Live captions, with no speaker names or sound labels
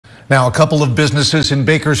Now, a couple of businesses in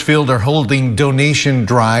Bakersfield are holding donation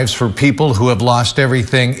drives for people who have lost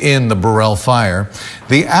everything in the Borel Fire.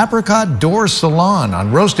 The Apricot Door Salon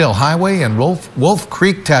on Rosedale Highway and Wolf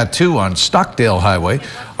Creek Tattoo on Stockdale Highway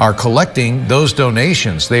are collecting those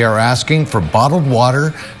donations. They are asking for bottled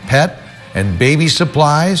water, pet and baby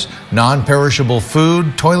supplies, non-perishable food,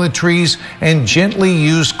 toiletries, and gently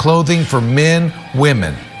used clothing for men,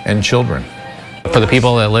 women, and children. For the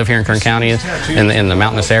people that live here in Kern County in the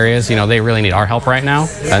mountainous areas, you know, they really need our help right now.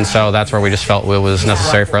 And so that's where we just felt it was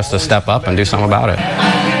necessary for us to step up and do something about it.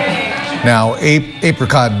 Now,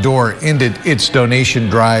 Apricot Door ended its donation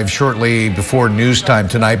drive shortly before news time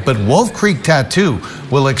tonight, but Wolf Creek Tattoo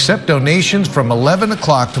will accept donations from 11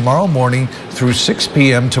 o'clock tomorrow morning through 6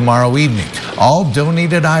 p.m. tomorrow evening. All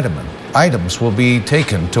donated items will be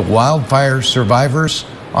taken to wildfire survivors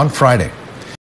on Friday.